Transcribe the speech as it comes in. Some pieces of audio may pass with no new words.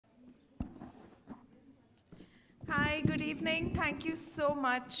Hi, good evening. Thank you so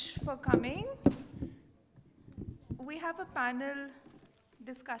much for coming. We have a panel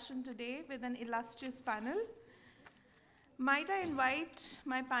discussion today with an illustrious panel. Might I invite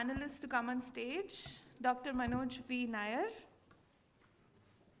my panelists to come on stage? Dr. Manoj V. Nair.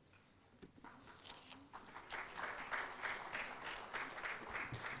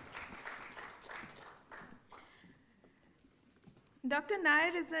 Dr.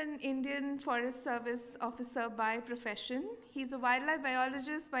 Nair is an Indian Forest Service officer by profession. He's a wildlife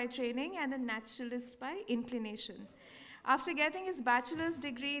biologist by training and a naturalist by inclination. After getting his bachelor's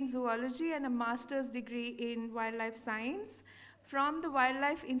degree in zoology and a master's degree in wildlife science from the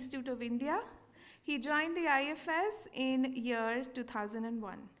Wildlife Institute of India, he joined the IFS in year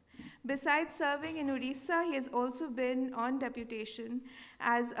 2001. Besides serving in Odisha, he has also been on deputation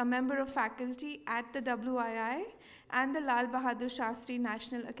as a member of faculty at the WII and the Lal Bahadur Shastri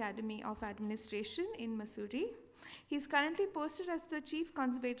National Academy of Administration in Mussoorie. He is currently posted as the Chief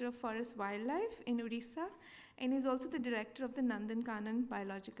Conservator of Forest Wildlife in Odisha, and is also the Director of the Nandankanan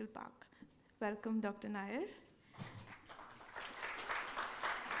Biological Park. Welcome, Dr. Nair.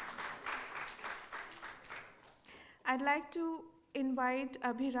 I'd like to invite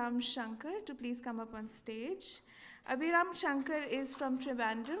Abhiram Shankar to please come up on stage. Abhiram Shankar is from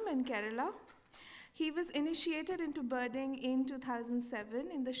Trivandrum in Kerala. He was initiated into birding in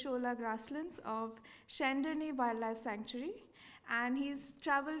 2007 in the Shola grasslands of Shenderni Wildlife Sanctuary, and he's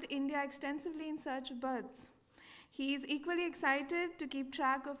traveled India extensively in search of birds. He is equally excited to keep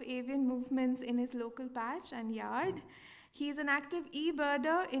track of avian movements in his local patch and yard. He is an active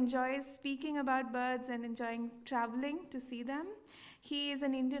e-birder, enjoys speaking about birds and enjoying traveling to see them. He is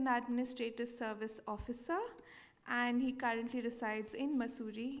an Indian Administrative Service officer, and he currently resides in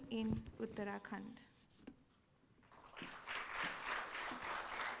Mussoorie in Uttarakhand.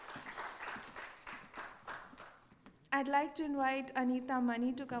 I'd like to invite Anita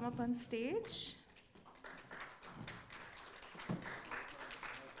Mani to come up on stage.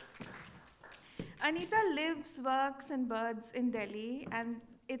 Anita lives, works, and birds in Delhi, and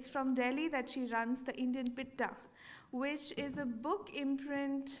it's from Delhi that she runs the Indian Pitta, which is a book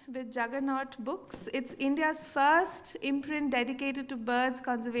imprint with Juggernaut Books. It's India's first imprint dedicated to birds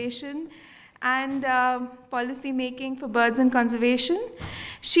conservation and policy making for birds and conservation.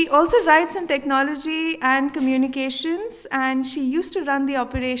 She also writes on technology and communications, and she used to run the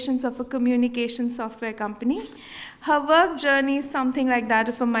operations of a communication software company. Her work journey is something like that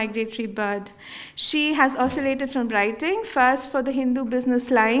of a migratory bird. She has oscillated from writing, first for the Hindu Business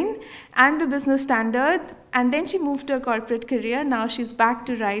Line and the Business Standard, and then she moved to a corporate career. Now she's back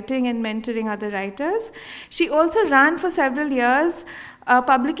to writing and mentoring other writers. She also ran for several years a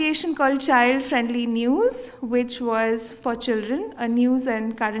publication called Child Friendly News, which was for children, a news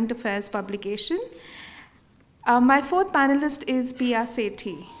and current affairs publication. My fourth panelist is Pia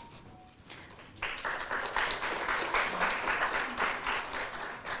Sethi.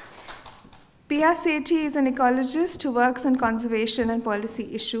 Pia Sethi is an ecologist who works on conservation and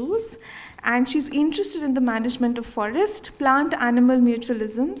policy issues, and she's interested in the management of forest, plant-animal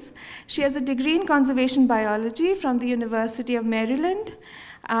mutualisms. She has a degree in conservation biology from the University of Maryland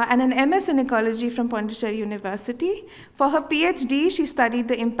and an MS in ecology from Pondicherry University. For her PhD, she studied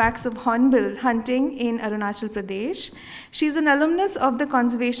the impacts of hornbill hunting in Arunachal Pradesh. She's an alumnus of the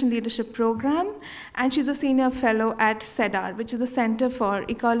Conservation Leadership Program, and she's a senior fellow at CEDAR, which is the Center for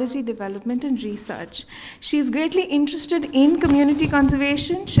Ecology Development and Research. She's greatly interested in community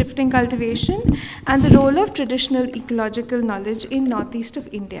conservation, shifting cultivation, and the role of traditional ecological knowledge in northeast of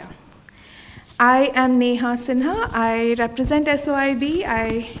India. I am Neha Sinha. I represent SOIB.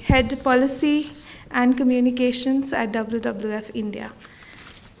 I head policy and communications at WWF India.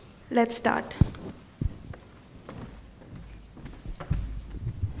 Let's start.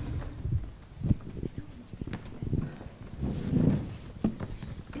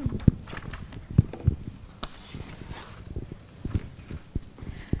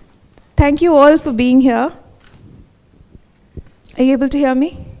 Thank you all for being here. Are you able to hear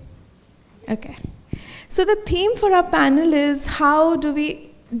me? Okay. So the theme for our panel is how do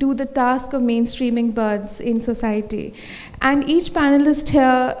we do the task of mainstreaming birds in society? And each panelist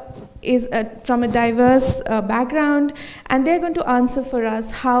here is from a diverse background, and they're going to answer for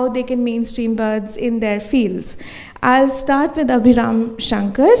us how they can mainstream birds in their fields. I'll start with Abhiram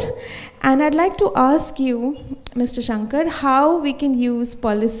Shankar, and I'd like to ask you, Mr. Shankar, how we can use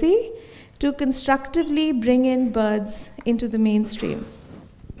policy to constructively bring in birds into the mainstream.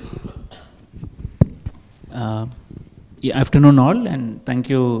 Afternoon all, and thank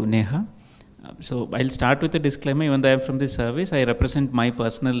you, Neha. So I'll start with a disclaimer. Even though I'm from this service, I represent my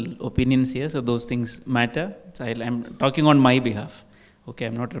personal opinions here, so those things matter. So I'm talking on my behalf. Okay,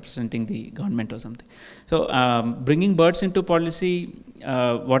 I'm not representing the government or something. So bringing birds into policy,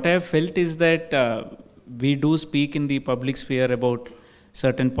 what I have felt is that we do speak in the public sphere about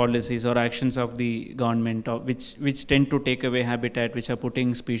certain policies or actions of the government, or which tend to take away habitat, which are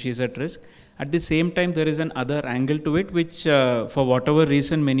putting species at risk. At the same time, there is an other angle to it, which for whatever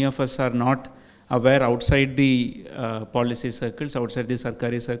reason many of us are not aware outside the policy circles, outside the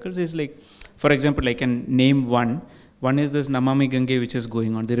Sarkari circles, is like, for example, I can name one. One is this Namami Gange, which is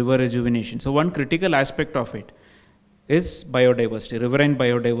going on, the river rejuvenation. So one critical aspect of it is biodiversity, riverine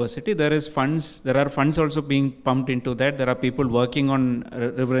biodiversity. There are funds also being pumped into that. There are people working on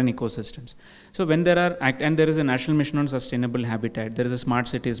riverine ecosystems. So when and there is a national mission on sustainable habitat, there is a smart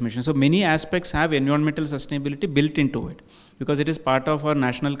cities mission. So many aspects have environmental sustainability built into it, because it is part of our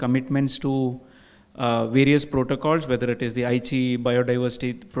national commitments to various protocols, whether it is the Aichi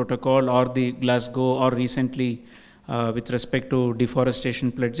biodiversity protocol or the Glasgow, or recently with respect to deforestation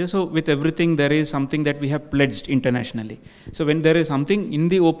pledges. So with everything, there is something that we have pledged internationally. So when there is something in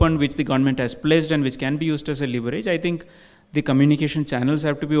the open which the government has pledged and which can be used as a leverage, I think the communication channels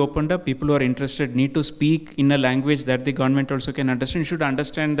have to be opened up. People who are interested need to speak in a language that the government also can understand. Should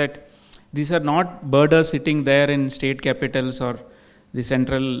understand that these are not birders sitting there in state capitals or the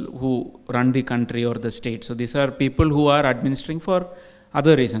central who run the country or the state. So these are people who are administering for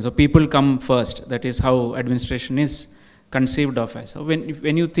other reasons. So people come first. That is how administration is conceived of as. So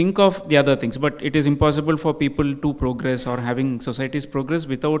when you think of the other things, but it is impossible for people to progress or having societies progress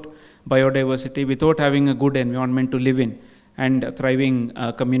without biodiversity, without having a good environment to live in and a thriving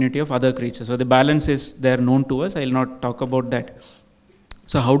community of other creatures. So the balance is there known to us. I will not talk about that.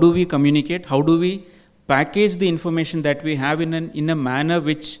 So how do we communicate? How do we package the information that we have in a manner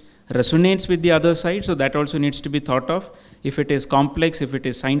which resonates with the other side? So that also needs to be thought of. If it is complex, if it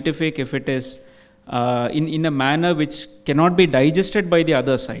is scientific, if it is in a manner which cannot be digested by the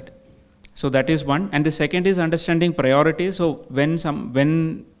other side. So that is one. And the second is understanding priorities. So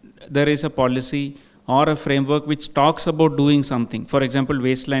when there is a policy or a framework which talks about doing something, for example,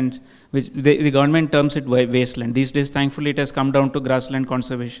 wastelands, which the government terms it wasteland. These days, thankfully, it has come down to grassland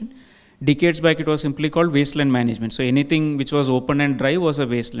conservation. Decades back, it was simply called wasteland management. So anything which was open and dry was a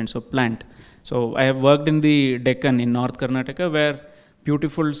wasteland, so plant. So I have worked in the Deccan in North Karnataka, where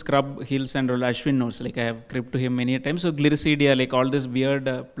beautiful scrub hills and all, Ashwin knows, like I have cribbed to him many times. So Gliricidia, like all these weird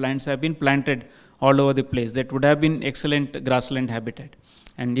plants have been planted all over the place. That would have been excellent grassland habitat.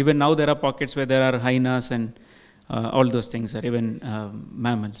 And even now there are pockets where there are hyenas and all those things, or even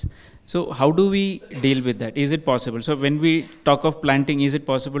mammals. So how do we deal with that? Is it possible? So when we talk of planting, is it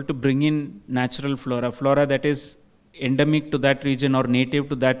possible to bring in natural flora that is endemic to that region or native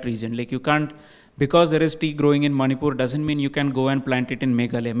to that region? Like you can't, because there is tea growing in Manipur, doesn't mean you can go and plant it in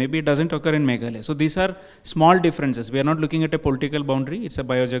Meghalaya. Maybe it doesn't occur in Meghalaya. So these are small differences. We are not looking at a political boundary. It's a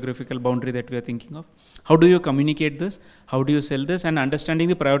biogeographical boundary that we are thinking of. How do you communicate this? How do you sell this? And understanding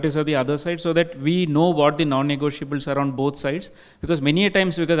the priorities of the other side, so that we know what the non-negotiables are on both sides. Because many a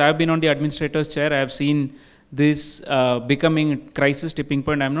times, because I have been on the administrator's chair, I have seen this becoming crisis tipping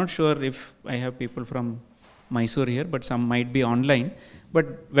point. I'm not sure if I have people from Mysore here, but some might be online. But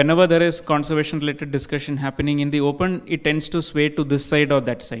whenever there is conservation related discussion happening in the open, it tends to sway to this side or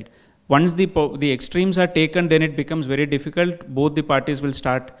that side. Once the extremes are taken, then it becomes very difficult. Both the parties will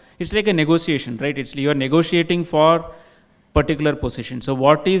start. It's like a negotiation, right? You are negotiating for particular position. So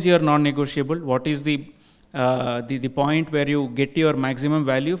what is your non-negotiable? What is the point where you get your maximum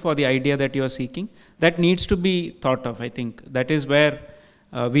value for the idea that you are seeking? That needs to be thought of. I think that is where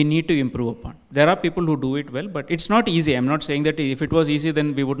we need to improve upon. There are people who do it well, but it's not easy. I'm not saying that if it was easy,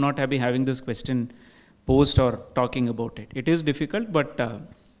 then we would not have been having this question posed or talking about it. It is difficult, but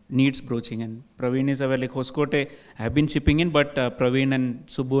needs broaching. And Praveen is aware, like Hoskote, I have been chipping in, but Praveen and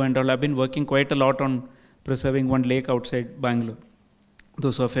Subbu and all have been working quite a lot on preserving one lake outside Bangalore,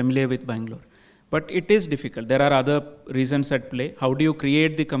 those who are familiar with Bangalore. But it is difficult. There are other reasons at play. How do you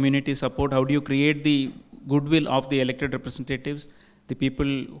create the community support? How do you create the goodwill of the elected representatives, the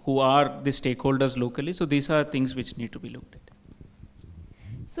people who are the stakeholders locally? So these are things which need to be looked at.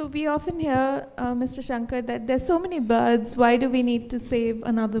 So we often hear, Mr. Shankar, that there's so many birds, why do we need to save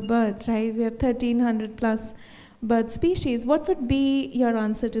another bird, right? We have 1,300 plus bird species. What would be your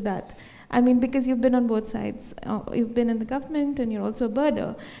answer to that? I mean, because you've been on both sides. You've been in the government and you're also a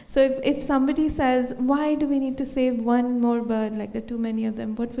birder. So if somebody says, why do we need to save one more bird, like there are too many of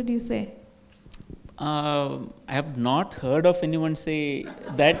them, what would you say? I have not heard of anyone say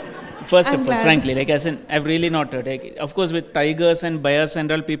that. First I'm of all, glad. frankly, like as in, I've really not heard. Like, of course, with tigers and bears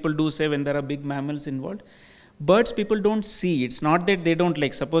and all, people do say when there are big mammals involved. Birds, people don't see. It's not that they don't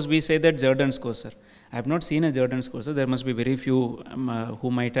like. Suppose we say that Jordan's courser. I have not seen a Jordan's courser. There must be very few who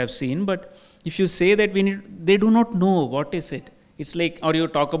might have seen. But if you say that they do not know what is it. It's like, or you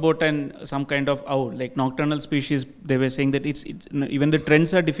talk about some kind of owl, like nocturnal species. They were saying that even the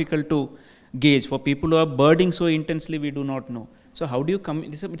trends are difficult to gauge. For people who are birding so intensely, we do not know. So how do you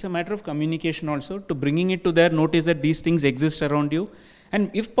it's a matter of communication also, to bringing it to their notice that these things exist around you, and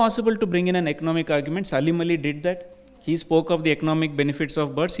if possible to bring in an economic argument. Salim Ali did that. He spoke of the economic benefits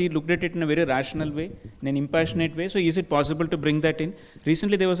of birds. He looked at it in a very rational way, in an impassionate way. So is it possible to bring that in?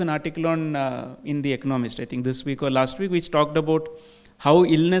 Recently there was an article on in The Economist, I think this week or last week, which talked about how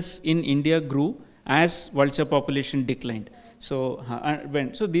illness in India grew as vulture population declined. So,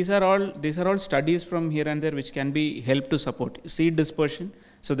 so these are all studies from here and there which can be helped to support seed dispersion.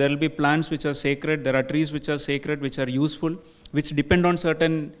 So there will be plants which are sacred. There are trees which are sacred, which are useful, which depend on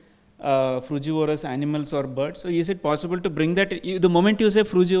certain frugivorous animals or birds. So is it possible to bring that? The moment you say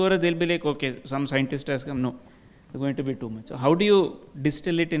frugivorous, they'll be like, okay, some scientist has come. No, it's going to be too much. So how do you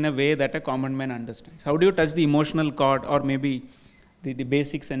distill it in a way that a common man understands? How do you touch the emotional chord, or maybe the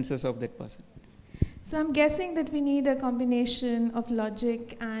basic senses of that person? So I'm guessing that we need a combination of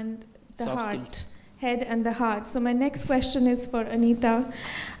logic and the Soft heart, skills. head and the heart. So my next question is for Anita.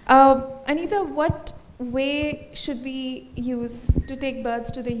 Anita, what way should we use to take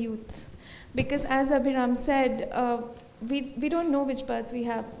birds to the youth? Because as Abhiram said, we don't know which birds we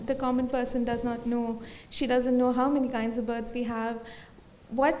have. The common person does not know. She doesn't know how many kinds of birds we have.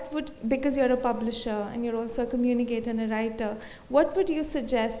 Because you're a publisher and you're also a communicator and a writer, what would you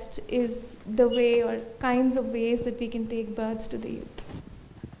suggest is the way or kinds of ways that we can take birds to the youth?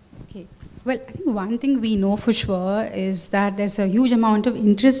 Okay. Well, I think one thing we know for sure is that there's a huge amount of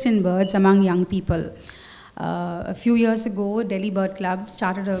interest in birds among young people. A few years ago, Delhi Bird Club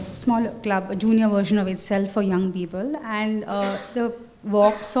started a small club, a junior version of itself for young people, and the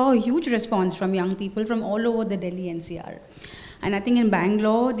walk saw a huge response from young people from all over the Delhi NCR. And I think in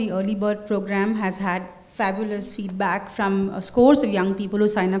Bangalore, the Early Bird program has had fabulous feedback from scores of young people who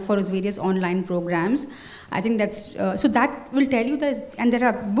sign up for its various online programs. I think that's, so that will tell you that, and there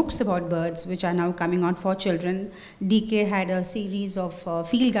are books about birds which are now coming out for children. DK had a series of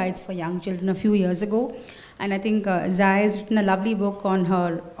field guides for young children a few years ago. And I think Zai has written a lovely book on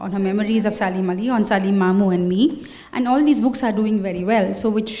her memories of Salim Ali, on Salim Mamu and me. And all these books are doing very well.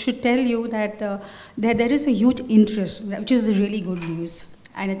 So which should tell you that there is a huge interest, which is the really good news.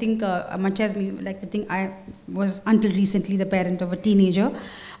 And I think much as we like to think, I was until recently the parent of a teenager,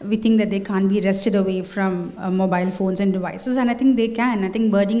 we think that they can't be wrested away from mobile phones and devices, and I think they can. I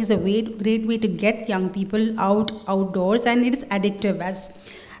think birding is a great way to get young people outdoors, and it is addictive,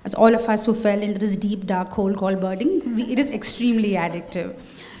 as all of us who fell into this deep dark hole called birding, it is extremely addictive.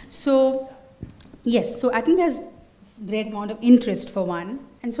 So yes, so I think there's great amount of interest for one,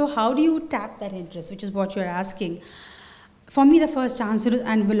 and so how do you tap that interest, which is what you're asking. For me, the first answer is,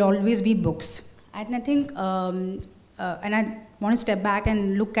 and will always be, books. And I think, and I want to step back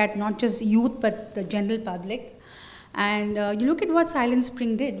and look at not just youth, but the general public. And you look at what Silent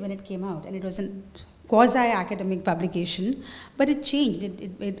Spring did when it came out, and it was a quasi-academic publication, but it changed.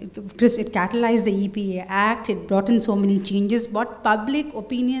 It catalyzed the EPA Act, it brought in so many changes, but public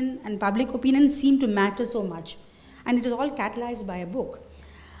opinion seemed to matter so much. And it is all catalyzed by a book.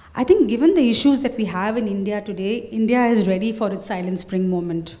 I think given the issues that we have in India today, India is ready for its Silent Spring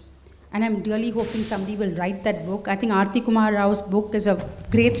moment. And I'm really hoping somebody will write that book. I think Aarti Kumar Rao's book is a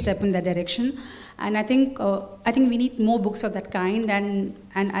great step in that direction. And I think we need more books of that kind.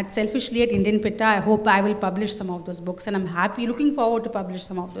 And selfishly at Indian Pitta, I hope I will publish some of those books. And I'm looking forward to publish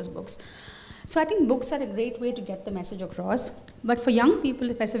some of those books. So I think books are a great way to get the message across. But for young people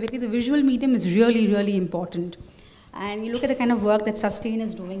specifically, the visual medium is really, really important. And you look at the kind of work that Sustain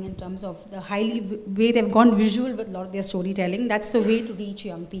is doing in terms of the way they've gone visual with a lot of their storytelling. That's the way to reach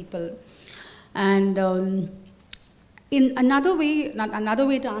young people. And in another way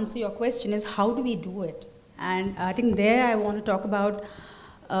to answer your question is, how do we do it? And I think there I want to talk about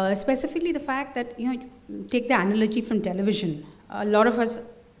specifically the fact that, take the analogy from television. A lot of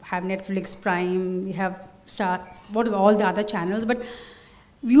us have Netflix, Prime, we have Star, all the other channels, but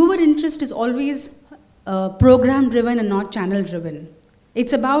viewer interest is always program-driven and not channel-driven.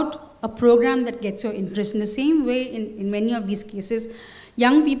 It's about a program that gets your interest. In the same way, in many of these cases,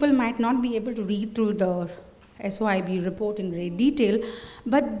 young people might not be able to read through the SOIB report in great detail,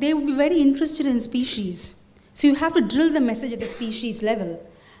 but they would be very interested in species. So you have to drill the message at the species level.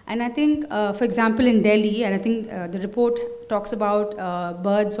 And I think, for example, in Delhi, and I think the report talks about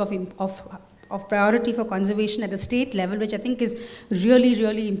birds of priority for conservation at the state level, which I think is really,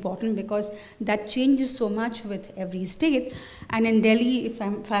 really important because that changes so much with every state. And in Delhi, if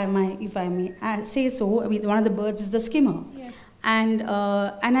I may say so, I mean, one of the birds is the skimmer. Yes. And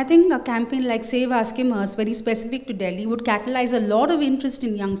I think a campaign like Save Our Skimmers, very specific to Delhi, would catalyze a lot of interest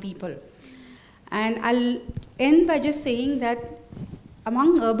in young people. And I'll end by just saying that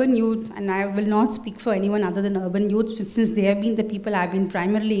among urban youth, and I will not speak for anyone other than urban youth, since they have been the people I've been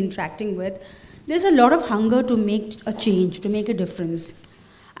primarily interacting with, there's a lot of hunger to make a change, to make a difference.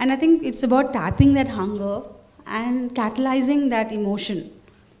 And I think it's about tapping that hunger and catalyzing that emotion.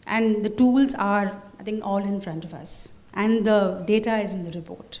 And the tools are, I think, all in front of us. And the data is in the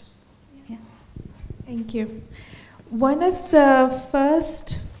report. Yeah. Thank you. One of the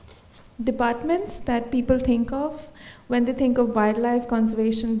first departments that people think of when they think of wildlife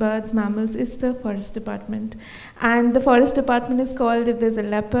conservation, birds, mammals, is the forest department. And the forest department is called, if there's a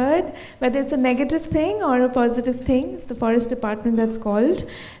leopard, whether it's a negative thing or a positive thing, it's the forest department that's called.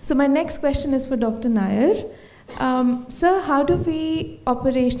 So my next question is for Dr. Nair. Sir, how do we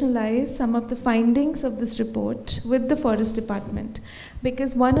operationalize some of the findings of this report with the forest department?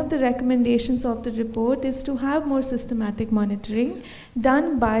 Because one of the recommendations of the report is to have more systematic monitoring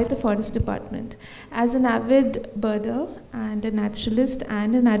done by the forest department. As an avid birder and a naturalist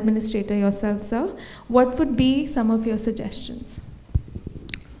and an administrator yourself, sir, what would be some of your suggestions?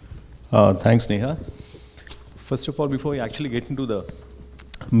 Thanks, Neha. First of all, before I actually get into the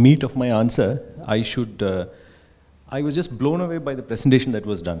meat of my answer, I was just blown away by the presentation that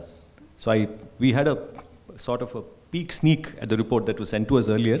was done. So we had a sort of a peek sneak at the report that was sent to us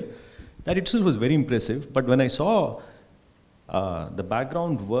earlier. That itself was very impressive. But when I saw the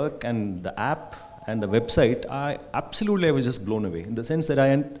background work and the app and the website, I was just blown away. In the sense that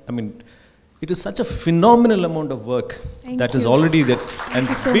I mean, it is such a phenomenal amount of work that is already there. And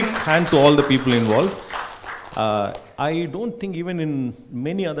big hand to all the people involved. I don't think even in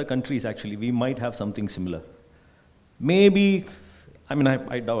many other countries, actually, we might have something similar. Maybe, I mean,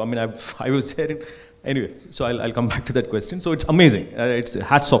 I was there. Anyway, so I'll come back to that question. So it's amazing. It's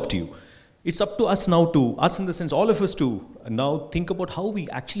hats off to you. It's up to us now us in the sense, all of us to now think about how we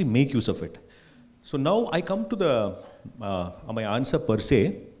actually make use of it. So now I come to my answer per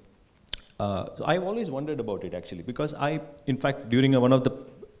se. So I've always wondered about it actually, because in fact, during one of the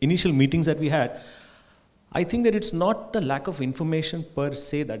initial meetings that we had, I think that it's not the lack of information per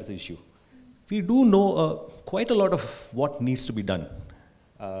se that is the issue. We do know quite a lot of what needs to be done.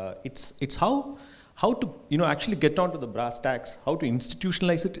 It's how to actually get onto the brass tacks, how to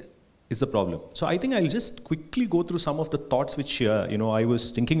institutionalize it is the problem. So I think I'll just quickly go through some of the thoughts which I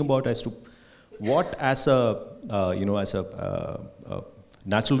was thinking about as to what as a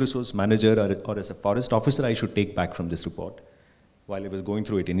natural resource manager or as a forest officer I should take back from this report while I was going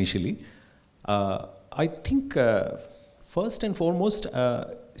through it initially. I think first and foremost,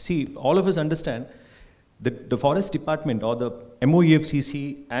 see, all of us understand that the forest department or the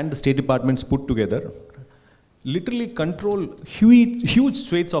MOEFCC and the state departments put together literally control huge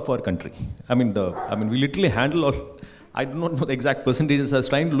swathes of our country. I mean, we literally handle all, I do not know the exact percentages, I was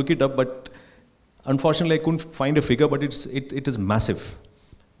trying to look it up, but unfortunately I couldn't find a figure, but it is massive.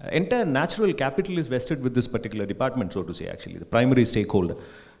 Entire natural capital is vested with this particular department, so to say, actually, the primary stakeholder.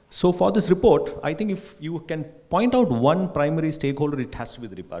 So for this report, I think if you can point out one primary stakeholder, it has to be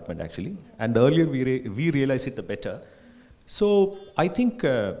the department actually. And the earlier we realize it, the better. So I think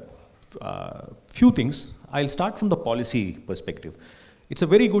few things. I'll start from the policy perspective. It's a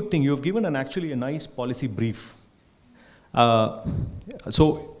very good thing. You have given actually a nice policy brief.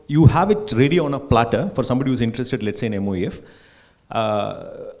 So you have it ready on a platter for somebody who's interested, let's say in MOEF.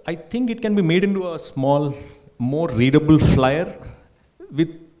 I think it can be made into a small, more readable flyer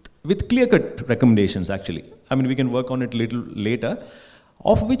with clear-cut recommendations, actually. I mean, we can work on it a little later,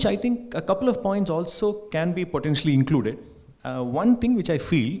 of which I think a couple of points also can be potentially included. One thing which I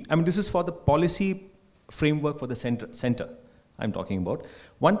feel, I mean, this is for the policy framework for the center I'm talking about.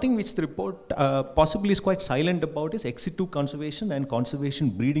 One thing which the report possibly is quite silent about is ex situ conservation and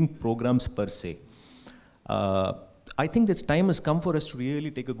conservation breeding programs per se. I think this time has come for us to really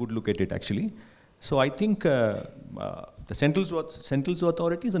take a good look at it, actually. So I think the Central Zoo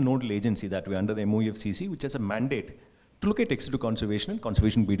Authority is a nodal agency that we're under the MOEFCC, which has a mandate to look at ex situ conservation and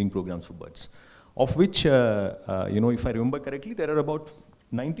conservation breeding programs for birds, of which, if I remember correctly, there are about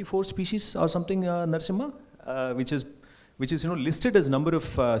 94 species or something, Narasimha, which is listed as number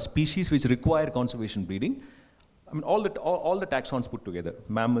of species which require conservation breeding. I mean, all the taxons put together,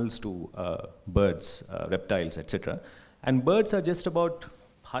 mammals to birds, reptiles, etc. And birds are just about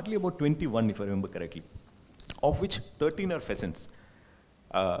hardly about 21, if I remember correctly, of which 13 are pheasants.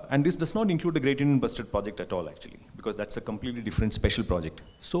 And this does not include the Great Indian Bustard project at all, actually, because that's a completely different special project.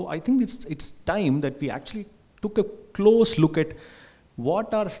 So I think it's time that we actually took a close look at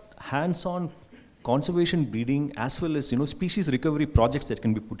what are hands-on conservation breeding as well as species recovery projects that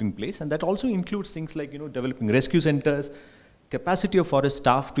can be put in place, and that also includes things like developing rescue centers, capacity of forest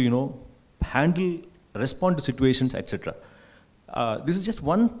staff to handle, respond to situations, etc. This is just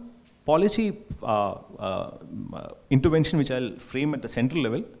one policy intervention which I'll frame at the central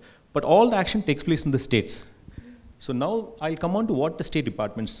level, but all the action takes place in the states. So now I'll come on to what the state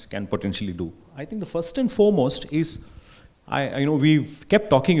departments can potentially do. I think the first and foremost is, we've kept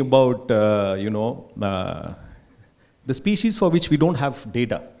talking about, the species for which we don't have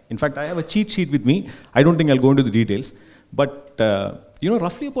data. In fact, I have a cheat sheet with me. I don't think I'll go into the details, but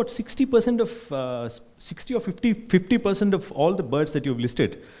roughly about 60% of, 60 or 50% of all the birds that you've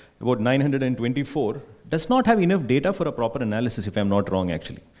listed, about 924, does not have enough data for a proper analysis, if I'm not wrong,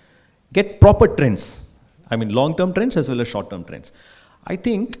 actually. Get proper trends. I mean, long-term trends as well as short-term trends. I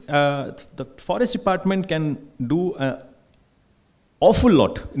think the forest department can do an awful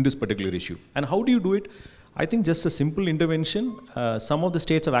lot in this particular issue. And how do you do it? I think just a simple intervention. Some of the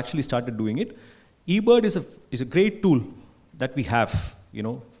states have actually started doing it. eBird is a great tool that we have,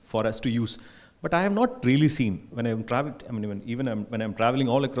 for us to use. But I have not really seen, when I'm when I'm traveling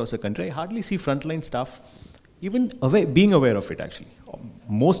all across the country, I hardly see frontline staff even being aware of it, actually.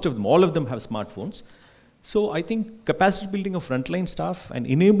 Most of them, all of them have smartphones. So I think capacity building of frontline staff and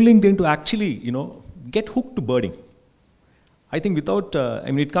enabling them to actually, get hooked to birding. I think without,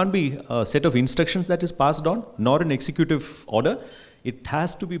 it can't be a set of instructions that is passed on, nor an executive order. It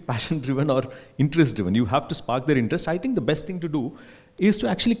has to be passion-driven or interest-driven. You have to spark their interest. I think the best thing to do is to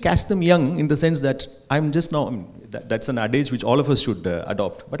actually catch them young, in the sense that that's an adage which all of us should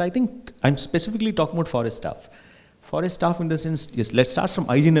adopt. But I think I'm specifically talking about forest staff. Forest staff in the sense, yes, let's start from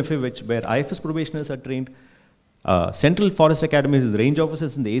IGNFA, where IFS probationers are trained, Central Forest Academy, the range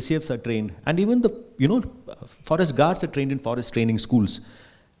officers and the ACFs are trained, and even the forest guards are trained in forest training schools.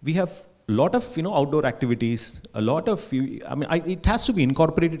 We have a lot of outdoor activities, a lot of it has to be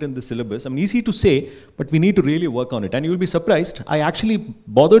incorporated in the syllabus. Easy to say, but we need to really work on it. And you'll be surprised, I actually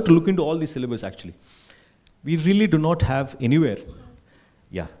bothered to look into all the syllabus actually. We really do not have anywhere.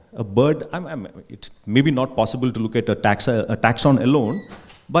 Yeah, a bird. It's maybe not possible to look at a taxon alone,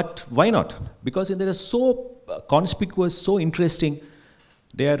 but why not? Because they are so conspicuous, so interesting.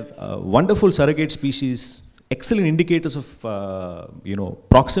 They are wonderful surrogate species, excellent indicators of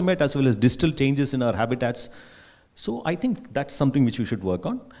proximate as well as distal changes in our habitats. So I think that's something which we should work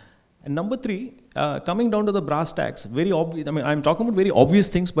on. And number 3, coming down to the brass tacks, very obvious. I'm talking about very obvious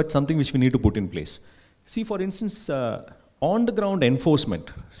things, but something which we need to put in place. See, for instance, on the ground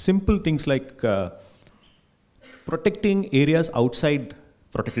enforcement, simple things like protecting areas outside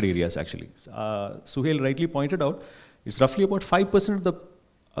protected areas, actually. Suhail rightly pointed out, it's roughly about 5%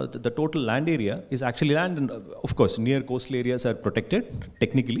 of the total land area is actually land, and of course near coastal areas are protected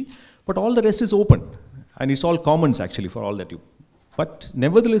technically, but all the rest is open, and it's all commons actually for all that but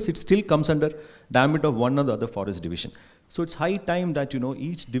nevertheless it still comes under the ambit of one or the other forest division. So it's high time that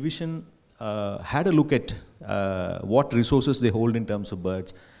each division had a look at what resources they hold in terms of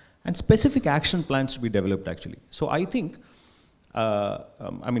birds, and specific action plans to be developed actually. So I think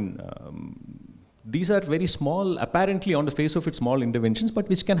these are very small, apparently on the face of it, small interventions, but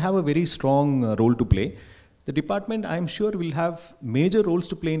which can have a very strong role to play. The department, I'm sure, will have major roles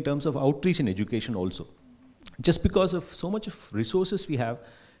to play in terms of outreach and education also. Just because of so much of resources we have,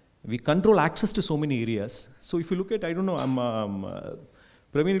 we control access to so many areas. So if you look at, I don't know,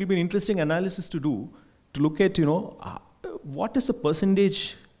 Praveen, it will be an interesting analysis to do, to look at, what is the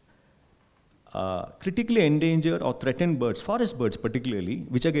percentage critically endangered or threatened birds, forest birds particularly,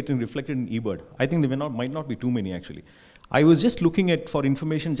 which are getting reflected in eBird. I think there might not be too many actually. I was just looking at for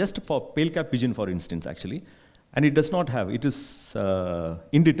information just for pale-cap pigeon, for instance, actually, and it does not have, it is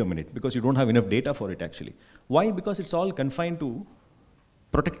indeterminate because you don't have enough data for it actually. Why? Because it's all confined to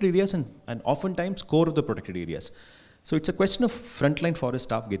protected areas and oftentimes core of the protected areas. So it's a question of frontline forest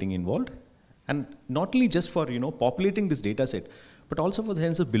staff getting involved, and not only just for populating this data set, but also for the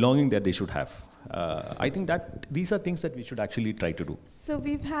sense of belonging that they should have. I think that these are things that we should actually try to do. So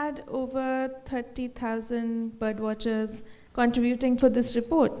we've had over 30,000 bird watchers contributing for this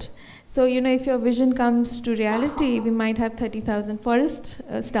report. So if your vision comes to reality, we might have 30,000 forest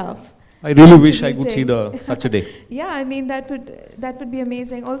staff. I really wish I could see such a day. Yeah, that would be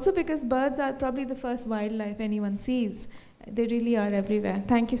amazing. Also because birds are probably the first wildlife anyone sees They really are everywhere.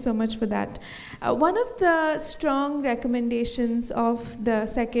 Thank you so much for that. One of the strong recommendations of the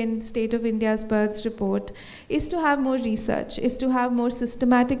second State of India's Birds report is to have more research, is to have more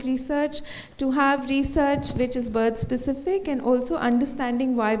systematic research, to have research which is bird specific, and also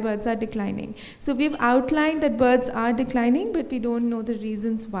understanding why birds are declining. So we've outlined that birds are declining, but we don't know the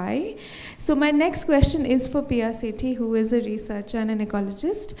reasons why. So my next question is for P.R. Sethi, who is a researcher and an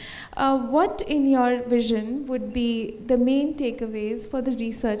ecologist. What in your vision would be the main takeaways for the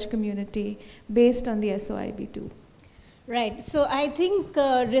research community based on the SOIB2? Right. So I think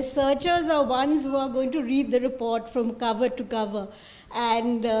researchers are ones who are going to read the report from cover to cover.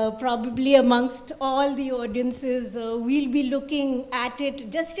 And probably amongst all the audiences, we'll be looking at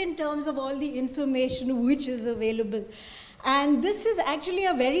it just in terms of all the information which is available. And this is actually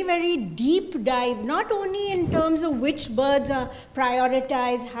a very, very deep dive, not only in terms of which birds are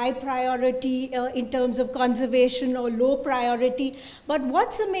prioritized, high priority in terms of conservation or low priority, but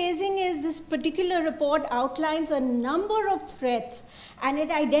what's amazing is this particular report outlines a number of threats, and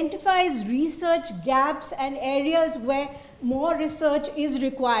it identifies research gaps and areas where more research is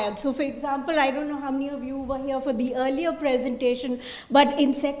required. So for example, I don't know how many of you were here for the earlier presentation, but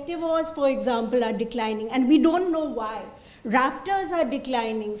insectivores, for example, are declining, and we don't know why. Raptors are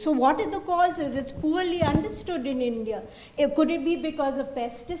declining. So what are the causes? It's poorly understood in India. Could it be because of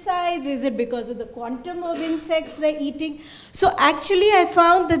pesticides? Is it because of the quantum of insects they're eating? So actually I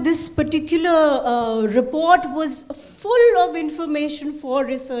found that this particular report was full of information for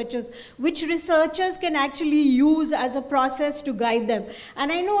researchers, which researchers can actually use as a process to guide them.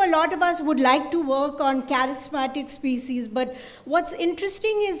 And I know a lot of us would like to work on charismatic species, but what's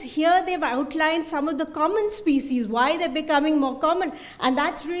interesting is here they've outlined some of the common species, why they're becoming more common. And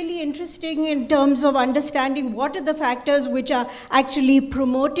that's really interesting in terms of understanding what are the factors which are actually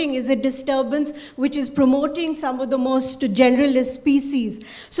promoting. Is it disturbance which is promoting some of the most generalist species?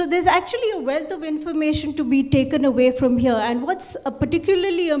 So there's actually a wealth of information to be taken away from here. And what's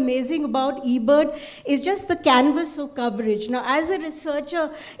particularly amazing about eBird is just the canvas of coverage. Now, as a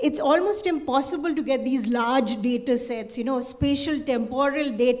researcher, it's almost impossible to get these large data sets, you know, spatial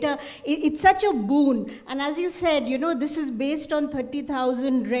temporal data. It's such a boon. And as you said, you know, this is based on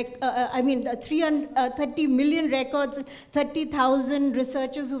 30,000, 30 million records, 30,000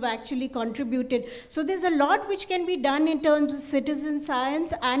 researchers who've actually contributed. So there's a lot which can be done in terms of citizen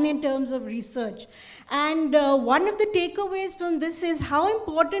science and in terms of research. And one of the takeaways from this is how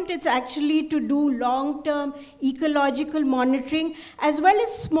important it's actually to do long-term ecological monitoring, as well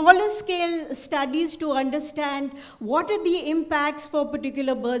as smaller scale studies to understand what are the impacts for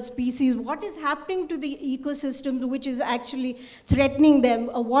particular bird species, what is happening to the ecosystem which is actually threatening them,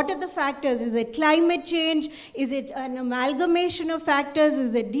 what are the factors, is it climate change, is it an amalgamation of factors,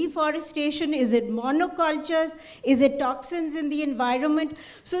 is it deforestation, is it monocultures, is it toxins in the environment.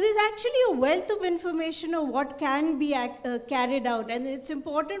 So there's actually a wealth of information of what can be carried out, and it's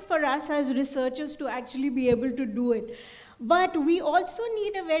important for us as researchers to actually be able to do it. But we also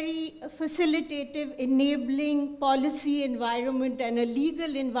need a very facilitative, enabling policy environment and a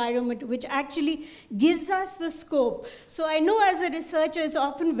legal environment which actually gives us the scope. So I know as a researcher, it's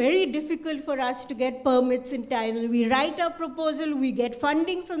often very difficult for us to get permits in time. We write our proposal, we get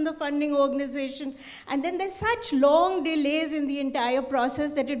funding from the funding organization, and then there's such long delays in the entire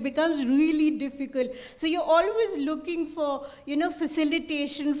process that it becomes really difficult. So you're always looking for, you know,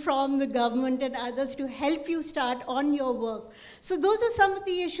 facilitation from the government and others to help you start on your work. So those are some of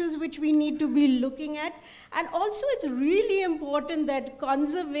the issues which we need to be looking at. And also it's really important that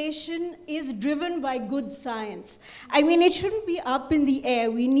conservation is driven by good science. I mean, it shouldn't be up in the air.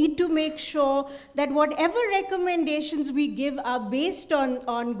 We need to make sure that whatever recommendations we give are based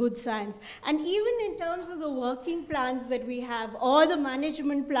on good science. And even in terms of the working plans that we have or the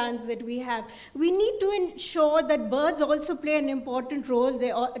management plans that we have, we need to ensure that birds also play an important role.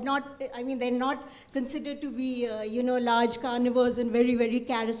 They are not, I mean, they're not considered to be, you know, large carnivores and very, very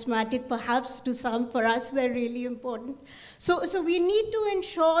charismatic, perhaps to some. For us, they're really important. So we need to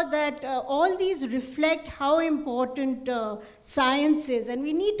ensure that all these reflect how important science is, and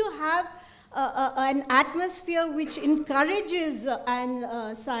we need to have an atmosphere which encourages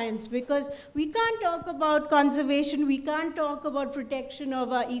science, because we can't talk about conservation, we can't talk about protection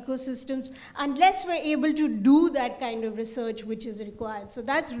of our ecosystems unless we're able to do that kind of research which is required. So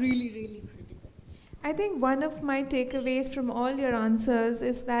that's really, really critical. I think one of my takeaways from all your answers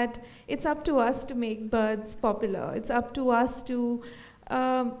is that it's up to us to make birds popular. It's up to us to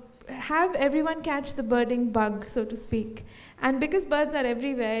have everyone catch the birding bug, so to speak. And because birds are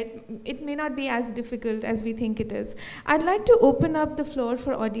everywhere, it may not be as difficult as we think it is. I'd like to open up the floor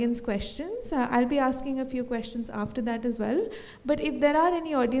for audience questions. I'll be asking a few questions after that as well. But if there are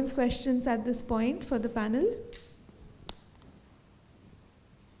any audience questions at this point for the panel.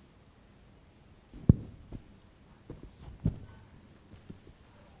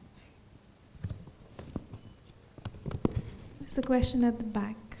 There's a question at the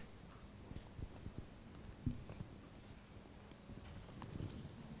back.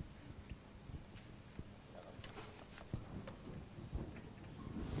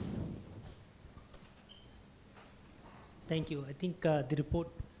 Thank you. I think the report.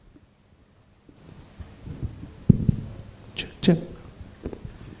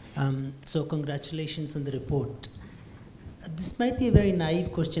 So congratulations on the report. This might be a very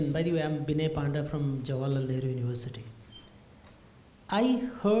naive question. By the way, I'm Binay Panda from Jawaharlal Nehru University. I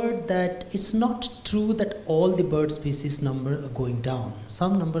heard that it's not true that all the bird species number are going down.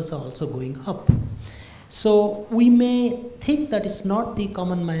 Some numbers are also going up. So we may think that it's not the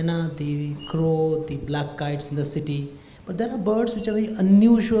common myna, the crow, the black kites in the city, but there are birds which are very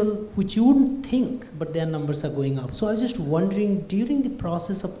unusual, which you wouldn't think, but their numbers are going up. So I was just wondering, during the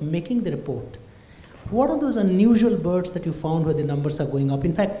process of making the report, what are those unusual birds that you found where the numbers are going up?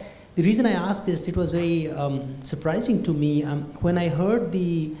 In fact, the reason I asked this, it was very surprising to me. When I heard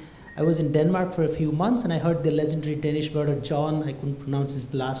I was in Denmark for a few months, and I heard the legendary Danish birder John, I couldn't pronounce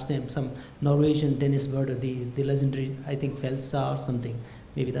his last name, some Norwegian Danish birder, the legendary, I think, Felsa or something,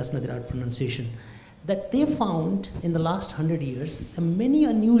 maybe that's not the right pronunciation, that they found in the last 100 years, many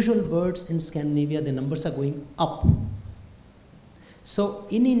unusual birds in Scandinavia, the numbers are going up. So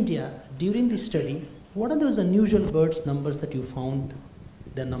in India, during the study, what are those unusual birds numbers that you found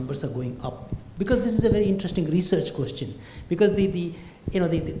their numbers are going up? Because this is a very interesting research question. Because the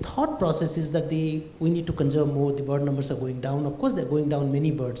thought process is that we need to conserve more, the bird numbers are going down. Of course, they're going down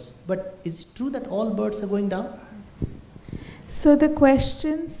many birds. But is it true that all birds are going down? So the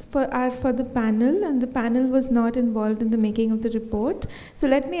questions are for the panel, and the panel was not involved in the making of the report. So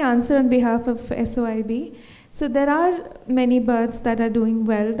let me answer on behalf of SOIB. So there are many birds that are doing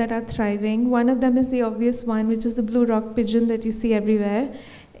well, that are thriving. One of them is the obvious one, which is the blue rock pigeon that you see everywhere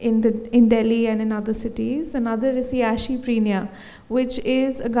in Delhi and in other cities. Another is the Ashy prenia, which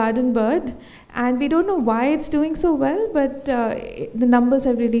is a garden bird. And we don't know why it's doing so well, but the numbers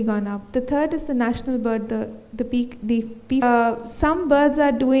have really gone up. The third is the national bird, the peak. Some birds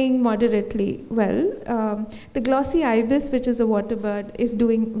are doing moderately well. The glossy ibis, which is a water bird, is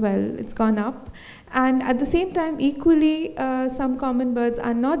doing well. It's gone up. And at the same time, equally, some common birds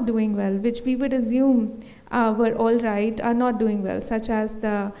are not doing well, which we would assume were all right, are not doing well, such as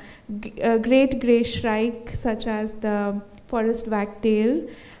the great grey shrike, such as the forest wagtail,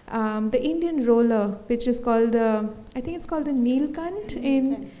 the Indian roller, which is called I think it's called the Neelkant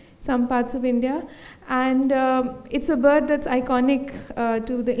in some parts of India. And it's a bird that's iconic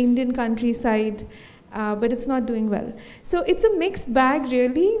to the Indian countryside. But it's not doing well. So it's a mixed bag,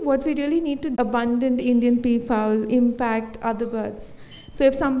 really. What we really need to abundant Indian peafowl impact other birds. So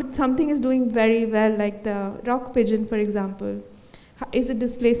if something is doing very well, like the rock pigeon, for example, is it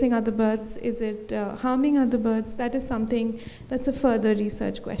displacing other birds? Is it harming other birds? That is something that's a further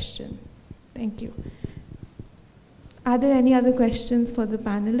research question. Thank you. Are there any other questions for the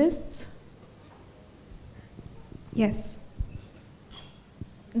panelists? Yes.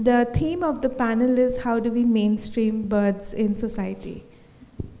 The theme of the panel is how do we mainstream birds in society?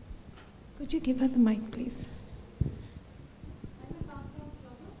 Could you give her the mic, please?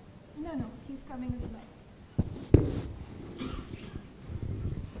 No, he's coming with the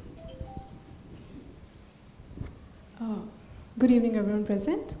mic. Good evening, everyone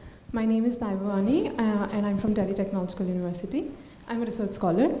present. My name is Naivani, and I'm from Delhi Technological University. I'm a research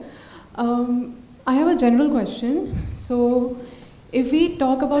scholar. I have a general question. So, if we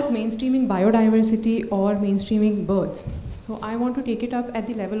talk about mainstreaming biodiversity or mainstreaming birds, so I want to take it up at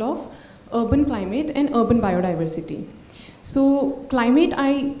the level of urban climate and urban biodiversity. So climate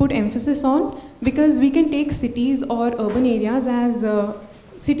I put emphasis on because we can take cities or urban areas as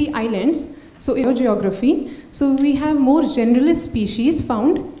city islands, so in geography, so we have more generalist species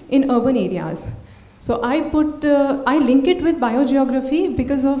found in urban areas. So I link it with biogeography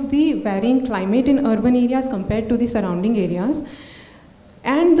because of the varying climate in urban areas compared to the surrounding areas.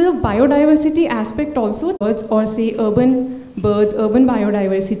 And the biodiversity aspect also, birds or say urban birds, urban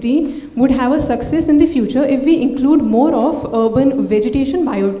biodiversity would have a success in the future if we include more of urban vegetation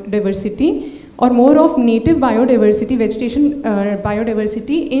biodiversity or more of native biodiversity, vegetation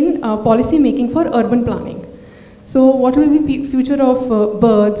biodiversity in policy making for urban planning. So what will be the future of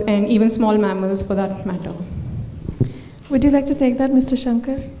birds and even small mammals for that matter? Would you like to take that, Mr.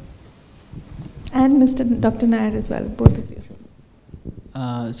 Shankar? And Dr. Nair as well, both of you.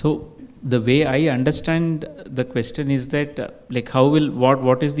 So the way I understand the question is that like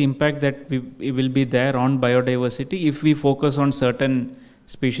what is the impact that it will be there on biodiversity if we focus on certain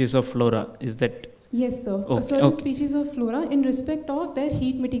species of flora? Is that? Yes, sir. Okay, A certain species of flora in respect of their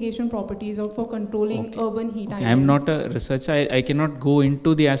heat mitigation properties or for controlling urban heat islands. I am not a researcher. I cannot go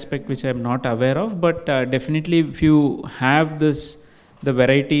into the aspect which I am not aware of, but definitely if you have the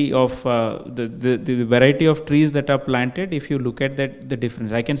variety of the variety of trees that are planted, if you look at that, the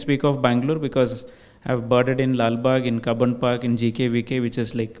difference. I can speak of Bangalore because I have birded in Lalbagh, in Cubbon Park, in GKVK, which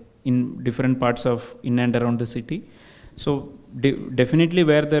is like in different parts of in and around the city. So definitely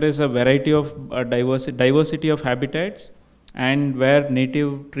where there is a variety of diversity of habitats and where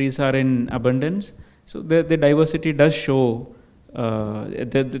native trees are in abundance, so the diversity does show,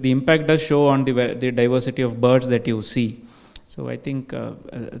 the impact does show on the diversity of birds that you see. So I think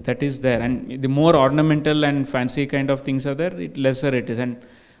that is there, and the more ornamental and fancy kind of things are there, lesser it is. And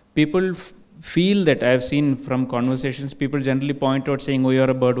people feel that, I have seen from conversations, people generally point out saying, oh, you're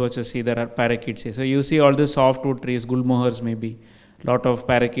a bird watcher, see there are parakeets here. So you see all the softwood trees, gulmohars maybe, lot of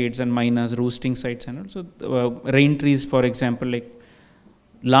parakeets and mynas, roosting sites, and also rain trees, for example, like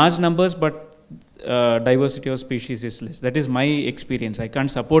large numbers, but diversity of species is less. That is my experience. I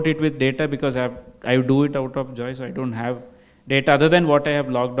can't support it with data because I do it out of joy, so I don't have data other than what I have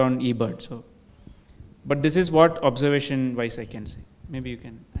logged on eBird. So, but this is what observation wise I can say. Maybe you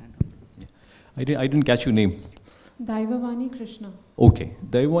can add on. I didn't catch your name. Daivavani Krishna. Okay,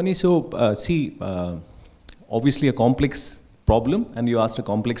 Daivavani. So obviously a complex problem, and you asked a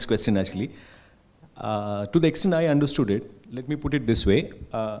complex question actually. To the extent I understood it, let me put it this way.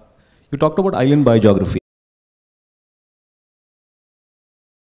 You talked about island biogeography.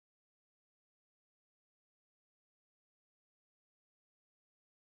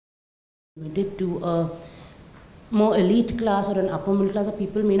 Limited to a more elite class or an upper middle class, or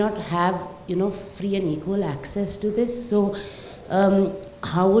people may not have, free and equal access to this. So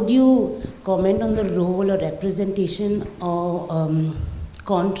how would you comment on the role or representation or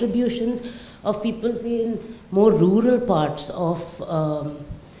contributions of people, say, in more rural parts of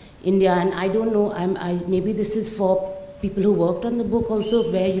India? And I don't know, maybe this is for people who worked on the book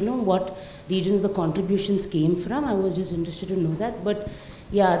also, where, what regions the contributions came from. I was just interested to know that. But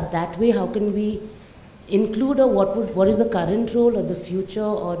yeah, that way, how can we include, or what is the current role or the future,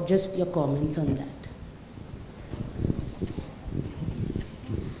 or just your comments on that?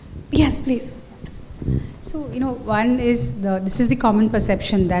 Yes, please. So, one is this is the common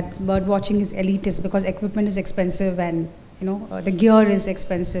perception that bird watching is elitist because equipment is expensive and, the gear is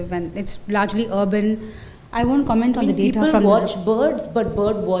expensive and it's largely urban. I won't comment on the data from... People watch birds, but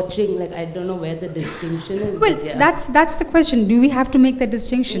bird watching, like, I don't know where the distinction is. Well, yeah. That's the question. Do we have to make that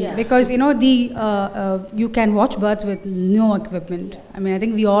distinction? Yeah. Because, you can watch birds with no equipment. I mean, I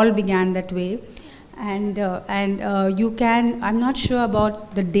think we all began that way. And you can... I'm not sure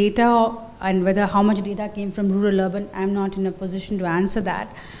about the data and whether how much data came from rural, urban. I'm not in a position to answer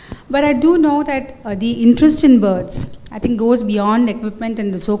that. But I do know that the interest in birds, I think, goes beyond equipment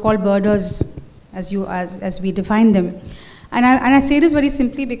and the so-called birders, as we define them. And I say this very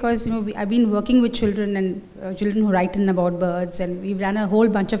simply because I've been working with children and children who write in about birds, and we've run a whole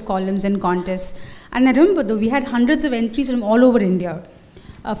bunch of columns and contests. And I remember though we had hundreds of entries from all over India,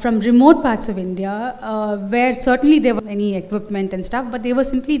 from remote parts of India, where certainly there were any equipment and stuff, but they were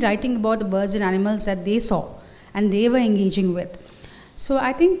simply writing about the birds and animals that they saw and they were engaging with. So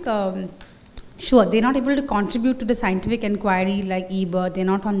I think sure, they're not able to contribute to the scientific inquiry like eBird, they're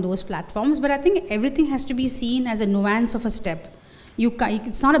not on those platforms, but I think everything has to be seen as a nuance of a step.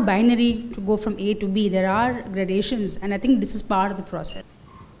 It's not a binary to go from A to B, there are gradations, and I think this is part of the process.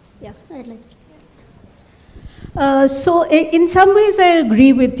 Yeah, I'd like to. So in some ways I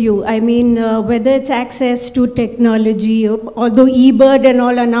agree with you. I mean, whether it's access to technology, although eBird and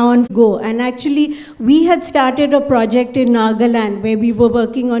all are now on go. And actually, we had started a project in Nagaland where we were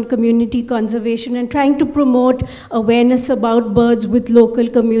working on community conservation and trying to promote awareness about birds with local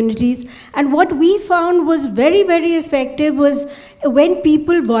communities. And what we found was very, very effective was when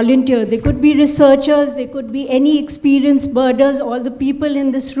people volunteer. They could be researchers, they could be any experienced birders, all the people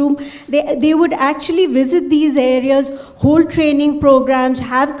in this room, they would actually visit these areas, hold training programs,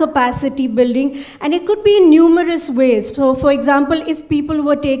 have capacity building, and it could be in numerous ways. So for example, if people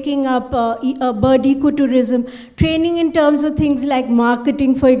were taking up bird ecotourism, training in terms of things like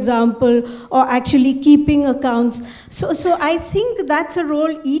marketing, for example, or actually keeping accounts. So I think that's a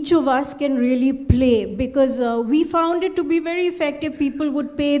role each of us can really play, because we found it to be very effective. People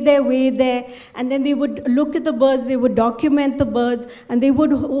would pay their way there, and then they would look at the birds, they would document the birds, and they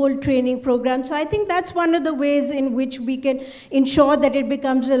would hold training programs. So I think that's one of the ways in which we can ensure that it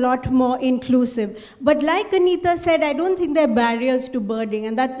becomes a lot more inclusive. But like Anita said, I don't think there are barriers to birding,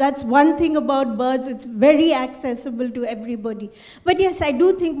 and that's one thing about birds, it's very accessible to everybody. But yes, I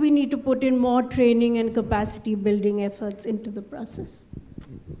do think we need to put in more training and capacity building efforts into the process.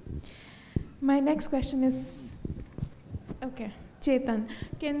 My next question is, okay, Chetan.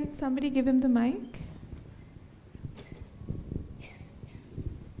 Can somebody give him the mic?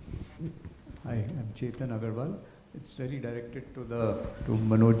 Hi, I'm Chetan Agarwal. It's very directed to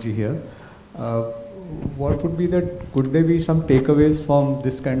Manojji here. What would be could there be some takeaways from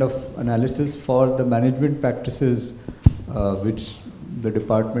this kind of analysis for the management practices which the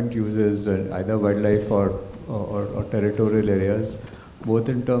department uses, either wildlife or territorial areas, both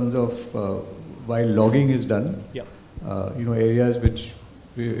in terms of while logging is done, areas which,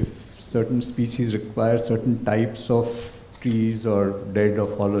 if certain species require certain types of trees or dead or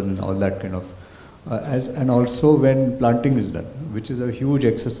fallen and all that kind of, and also when planting is done, which is a huge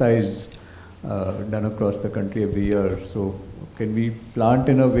exercise done across the country every year. So can we plant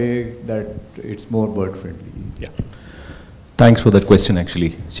in a way that it's more bird friendly? Yeah. Thanks for that question, actually,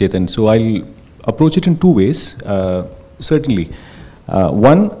 Chetan. So I'll approach it in two ways, certainly.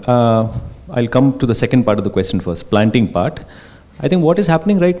 One, I'll come to the second part of the question first, planting part. I think what is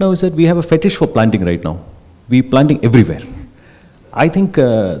happening right now is that we have a fetish for planting right now. We're planting everywhere. I think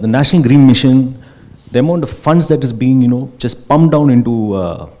the National Green Mission, the amount of funds that is being, just pumped down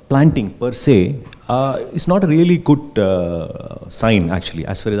into planting per se, is not a really good sign, actually,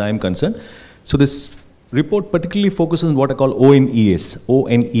 as far as I am concerned. So this report particularly focuses on what I call ONEs,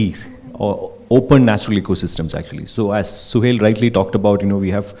 or open natural ecosystems, actually. So as Suhail rightly talked about,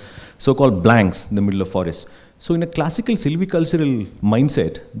 we have so-called blanks in the middle of forest. So in a classical silvicultural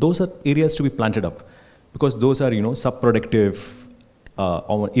mindset, those are areas to be planted up, because those are, subproductive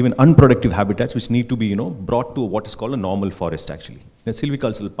or even unproductive habitats which need to be, brought to what is called a normal forest, actually, in a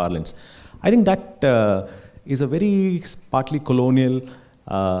silvicultural parlance. I think that is a very partly colonial,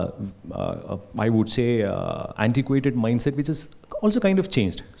 I would say, antiquated mindset, which is also kind of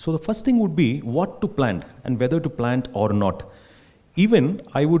changed. So the first thing would be what to plant and whether to plant or not. Even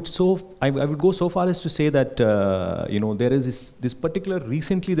I would go so far as to say that there is this particular,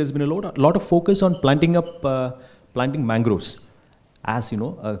 recently there's been a lot of focus on planting mangroves as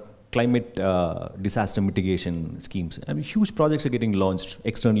climate disaster mitigation schemes. I mean, huge projects are getting launched,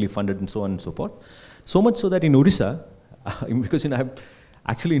 externally funded, and so on and so forth. So much so that in Odisha, because I'm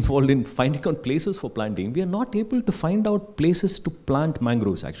actually involved in finding out places for planting, we are not able to find out places to plant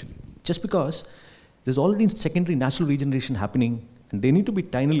mangroves, actually, just because there's already secondary natural regeneration happening, and they need to be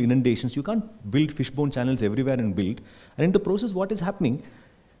tidal inundations. You can't build fishbone channels everywhere and build. And in the process, what is happening,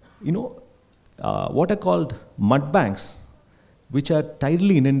 what are called mud banks, which are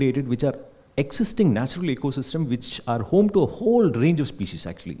tidally inundated, which are existing natural ecosystems, which are home to a whole range of species,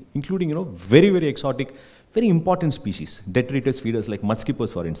 actually, including, very, very exotic, very important species, detritus feeders like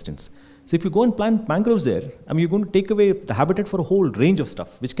mudskippers, for instance. So if you go and plant mangroves there, I mean, you're going to take away the habitat for a whole range of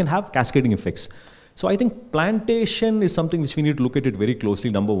stuff, which can have cascading effects. So I think plantation is something which we need to look at it very closely,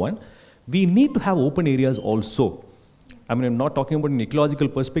 number one. We need to have open areas also. I mean, I'm not talking about an ecological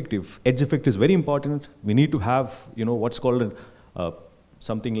perspective. Edge effect is very important. We need to have, what's called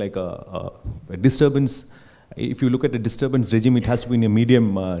something like a disturbance. If you look at the disturbance regime, it has to be in a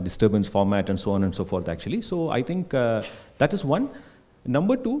medium disturbance format and so on and so forth, actually. So I think that is one.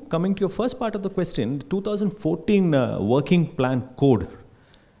 Number two, coming to your first part of the question, the 2014 Working Plan Code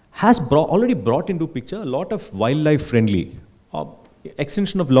has already brought into picture a lot of wildlife-friendly,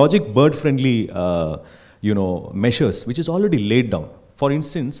 extension of logic, bird-friendly, measures, which is already laid down. For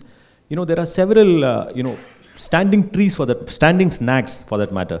instance, there are several, standing trees standing snags for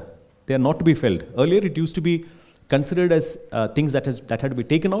that matter. They are not to be felled. Earlier, it used to be considered as things that had to be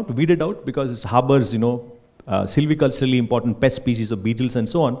taken out, weeded out, because it harbors, silviculturally important pest species of beetles and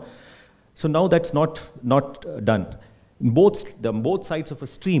so on. So now that's not done. In both sides of a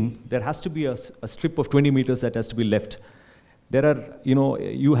stream, there has to be a strip of 20 meters that has to be left. There are,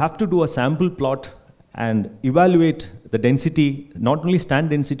 you have to do a sample plot and evaluate the density, not only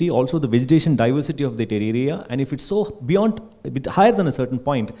stand density, also the vegetation diversity of that area. And if it's so beyond, a bit higher than a certain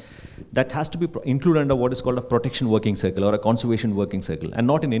point, that has to be included under what is called a protection working circle or a conservation working circle, and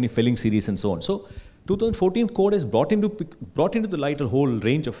not in any felling series and so on. So 2014 code has brought into the light a whole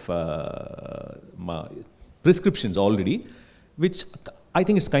range of prescriptions already, which I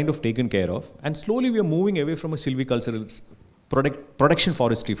think is kind of taken care of. And slowly we are moving away from a silvicultural production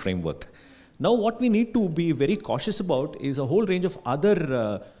forestry framework. Now what we need to be very cautious about is a whole range of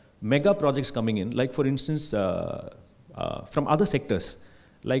other mega projects coming in, like for instance, from other sectors,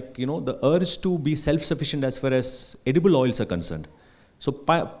 like the urge to be self-sufficient as far as edible oils are concerned.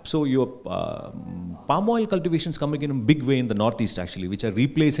 So your palm oil cultivations coming in a big way in the northeast actually, which are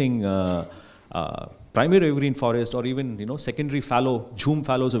replacing primary evergreen forest or even secondary fallow, jhum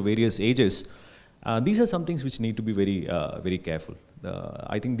fallows of various ages. These are some things which need to be very very careful.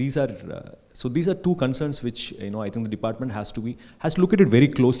 I think these are two concerns which I think the department has to look at it very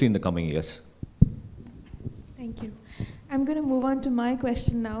closely in the coming years. Thank you. I'm going to move on to my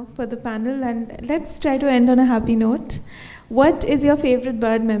question now for the panel, and let's try to end on a happy note. What is your favorite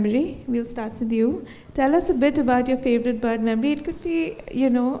bird memory? We'll start with you. Tell us a bit about your favorite bird memory. It could be,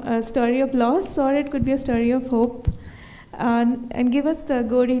 a story of loss, or it could be a story of hope. And give us the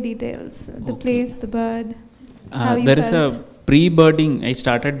gory details, the place, the bird, how you There felt. is a pre-birding. I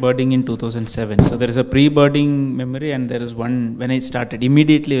started birding in 2007. So there is a pre-birding memory, and there is one when I started,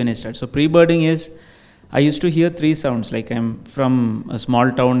 immediately when I started. So pre-birding is, I used to hear three sounds, like I'm from a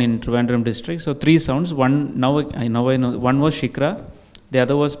small town in Trivandrum district. So three sounds, now I know, one was shikra, the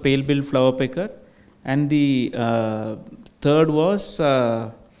other was pale-billed flowerpecker, and the third was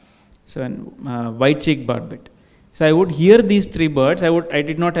white-cheeked barbet. So I would hear these three birds. I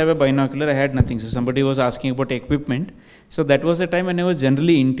did not have a binocular, I had nothing. So somebody was asking about equipment. So that was a time when I was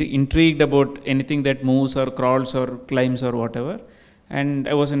generally intrigued about anything that moves or crawls or climbs or whatever. And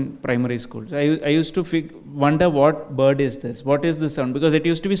I was in primary school. So I used to wonder what bird is this? What is this sound? Because it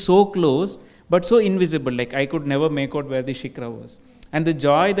used to be so close, but so invisible. Like I could never make out where the shikra was. And the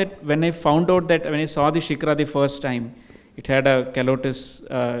joy that when I found out that when I saw the shikra the first time, it had a calotis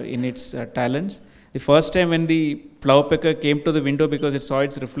in its talons. The first time when the flowerpecker came to the window because it saw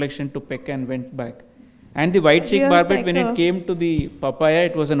its reflection to peck and went back. And the white-cheeked barbet, when it came to the papaya,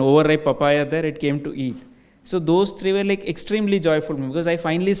 it was an overripe papaya there, it came to eat. So those three were like extremely joyful to me because I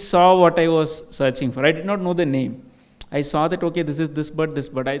finally saw what I was searching for. I did not know the name. I saw that, okay, this is this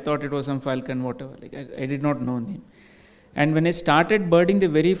bird. I thought it was some falcon, whatever. Like I did not know name. And when I started birding the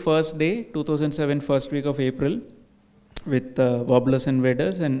very first day, 2007, first week of April, with Wobblers and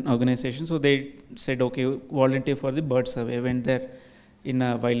Waders and organizations, so they said, okay, volunteer for the bird survey. I went there in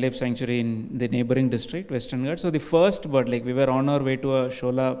a wildlife sanctuary in the neighboring district, Western Ghats. So the first bird, like we were on our way to a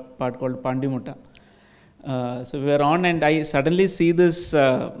Shola part called Pandimutta. So we were on, and I suddenly see this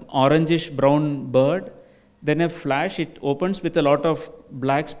orangish brown bird. Then a flash, it opens with a lot of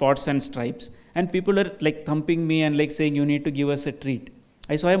black spots and stripes. And people are like thumping me and like saying, you need to give us a treat.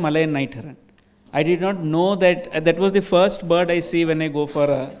 I saw a Malayan night heron. I did not know that that was the first bird I see when I go for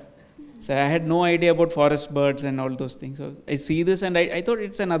a... So I had no idea about forest birds and all those things. So I see this and I thought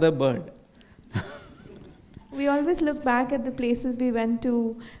it's another bird. We always look back at the places we went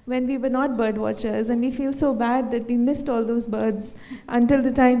to when we were not bird watchers, and we feel so bad that we missed all those birds until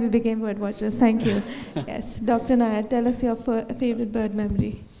the time we became bird watchers. Thank you. Yes, Dr. Nair, tell us your favorite bird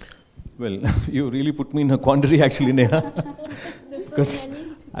memory. Well, you really put me in a quandary actually, Neha. Because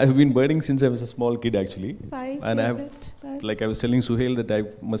I've been birding since I was a small kid actually. Like I was telling Suhail that I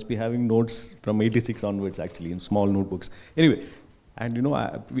must be having notes from 86 onwards actually in small notebooks. Anyway, and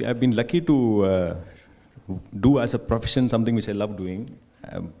I've been lucky to do as a profession something which I love doing,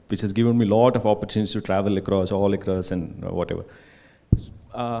 which has given me a lot of opportunities to travel all across and whatever.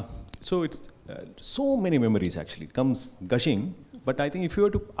 So it's so many memories actually, it comes gushing, but I think if you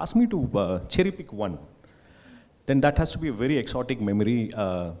were to ask me to cherry pick one, then that has to be a very exotic memory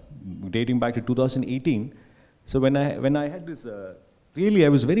dating back to 2018. So when I had this, really I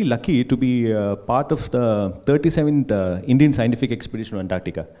was very lucky to be part of the 37th Indian Scientific Expedition to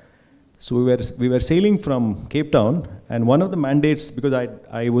Antarctica. So we were sailing from Cape Town, and one of the mandates, because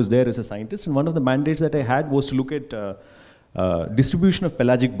I was there as a scientist, and one of the mandates that I had was to look at distribution of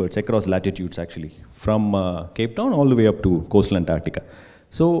pelagic birds across latitudes actually, from Cape Town all the way up to coastal Antarctica.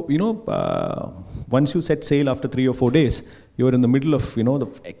 So, once you set sail after 3 or 4 days, you're in the middle of, the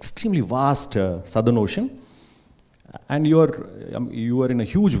extremely vast Southern Ocean, and you are in a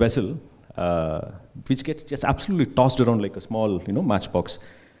huge vessel, which gets just absolutely tossed around like a small, matchbox.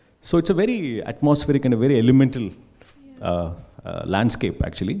 So it's a very atmospheric and a very elemental landscape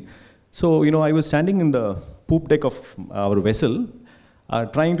actually. So, I was standing in the poop deck of our vessel,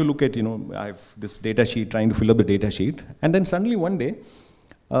 trying to look at, I have this data sheet, trying to fill up the data sheet. And then suddenly one day,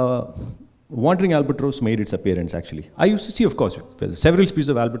 wandering albatross made its appearance actually. I used to see, of course, several species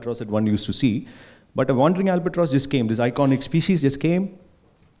of albatross that one used to see, but a wandering albatross just came, this iconic species just came,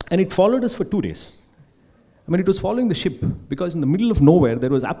 and it followed us for 2 days. I mean, it was following the ship, because in the middle of nowhere, there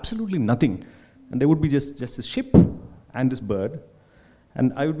was absolutely nothing. And there would be just this ship and this bird.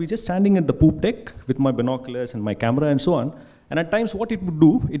 And I would be just standing at the poop deck with my binoculars and my camera and so on. And at times what it would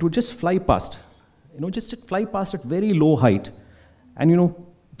do, it would just fly past. Just fly past at very low height. And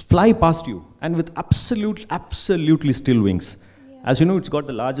fly past you. And with absolutely still wings. Yeah. As you know, it's got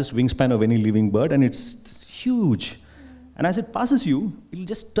the largest wingspan of any living bird, and it's huge. And as it passes you, it'll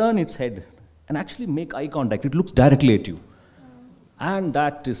just turn its head and actually make eye contact. It looks directly at you. And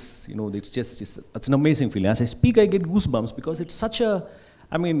that is, it's an amazing feeling. As I speak, I get goosebumps because it's such a,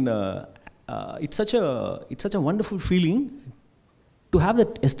 it's such a wonderful feeling to have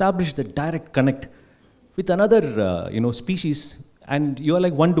established that direct connect with another, species, and you are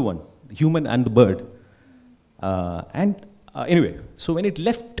like one-to-one, the human and the bird. Anyway, so when it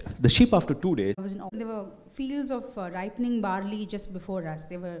left the ship after 2 days, there were fields of ripening barley just before us.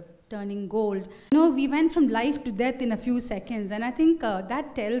 They were turning gold. We went from life to death in a few seconds, and I think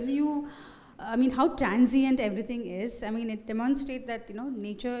that tells you, how transient everything is. It demonstrates that,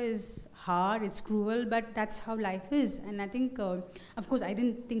 nature is hard, it's cruel, but that's how life is. And I think, of course, I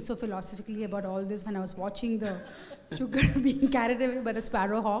didn't think so philosophically about all this when I was watching the sugar being carried away by the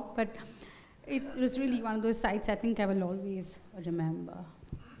sparrowhawk, but it was really one of those sights I think I will always remember.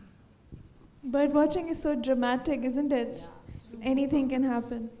 Bird watching is so dramatic, isn't it? Yeah. Anything can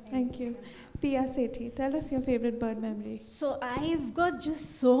happen. Thank you. Pia Sethi, tell us your favorite bird memory. So I've got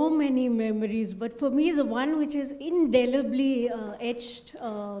just so many memories, but for me the one which is indelibly etched,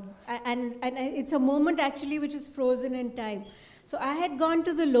 and it's a moment actually which is frozen in time. So I had gone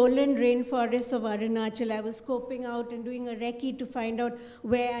to the lowland rainforests of Arunachal. I was scoping out and doing a recce to find out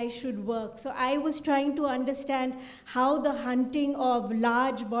where I should work. So I was trying to understand how the hunting of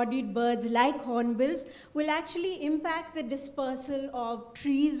large-bodied birds like hornbills will actually impact the dispersal of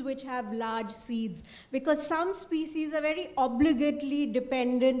trees which have large seeds. Because some species are very obligately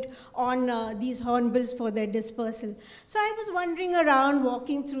dependent on these hornbills for their dispersal. So I was wandering around,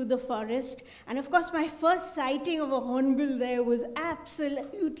 walking through the forest, and of course my first sighting of a hornbill there was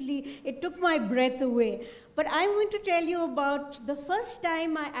absolutely, it took my breath away. But I'm going to tell you about the first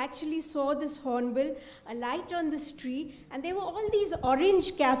time I actually saw this hornbill alight on this tree, and there were all these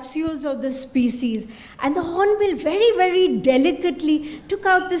orange capsules of the species. And the hornbill very, very delicately took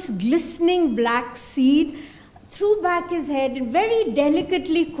out this glistening black seed, threw back his head and very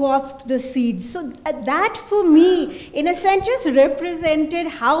delicately quaffed the seeds. So that for me, in a sense, just represented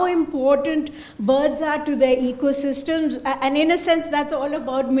how important birds are to their ecosystems. And in a sense, that's all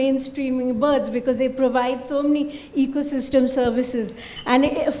about mainstreaming birds because they provide so many ecosystem services.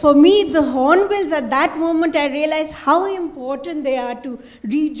 And for me, the hornbills at that moment, I realized how important they are to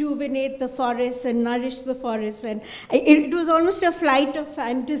rejuvenate the forests and nourish the forests. And it was almost a flight of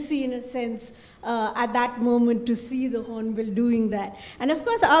fantasy in a sense. At that moment to see the hornbill doing that. And of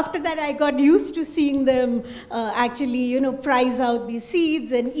course, after that, I got used to seeing them actually, prize out the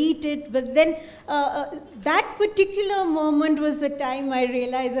seeds and eat it. But then that particular moment was the time I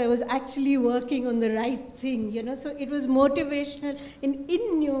realized I was actually working on the right thing, So it was motivational in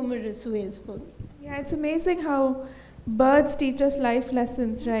innumerous ways for me. Yeah, it's amazing how birds teach us life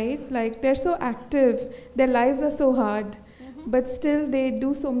lessons, right? Like, they're so active, their lives are so hard. But still, they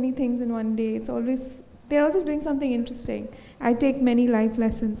do so many things in one day. They're always doing something interesting. I take many life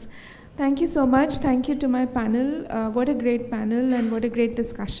lessons. Thank you so much. Thank you to my panel. What a great panel and what a great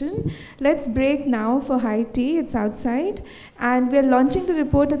discussion. Let's break now for high tea. It's outside. And we're launching the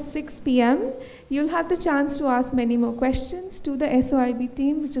report at 6 p.m. You'll have the chance to ask many more questions to the SOIB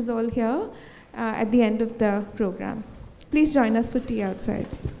team, which is all here at the end of the program. Please join us for tea outside.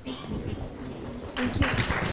 Thank you.